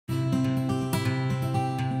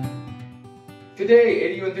Good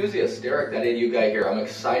day, ADU enthusiasts. Derek, that ADU guy here. I'm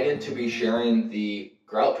excited to be sharing the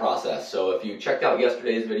grout process. So if you checked out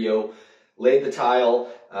yesterday's video, laid the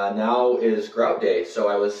tile, now is grout day. So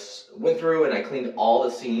I went through and I cleaned all the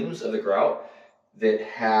seams of the grout that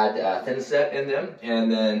had thin set in them,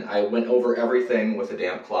 and then I went over everything with a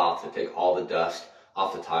damp cloth to take all the dust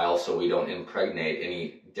off the tile so we don't impregnate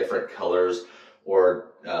any different colors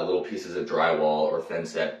or little pieces of drywall or thin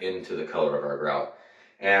set into the color of our grout.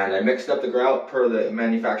 And I mixed up the grout per the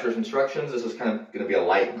manufacturer's instructions. This is kind of going to be a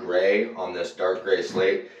light gray on this dark gray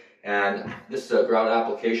slate. And this is a grout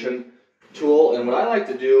application tool. And what I like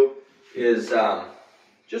to do is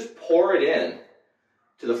just pour it in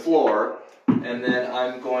to the floor. And then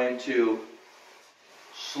I'm going to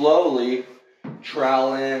slowly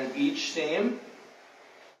trowel in each seam.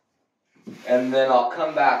 And then I'll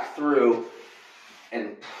come back through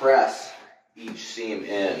and press each seam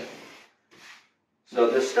in. So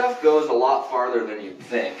this stuff goes a lot farther than you'd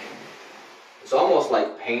think. It's almost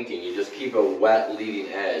like painting. You just keep a wet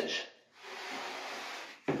leading edge.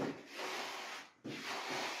 And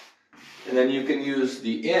then you can use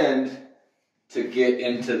the end to get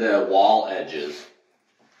into the wall edges.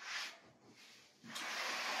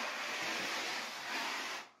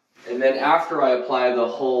 And then after I apply the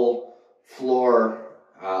whole floor,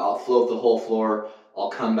 I'll float the whole floor, I'll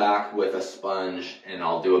come back with a sponge and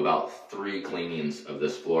I'll do about 3 cleanings of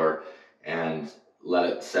this floor and let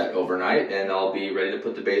it set overnight, and I'll be ready to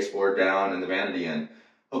put the baseboard down and the vanity in.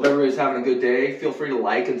 Hope everybody's having a good day. Feel free to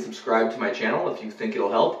like and subscribe to my channel if you think it'll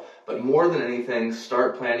help. But more than anything,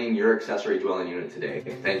 start planning your accessory dwelling unit today.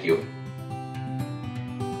 Thank you.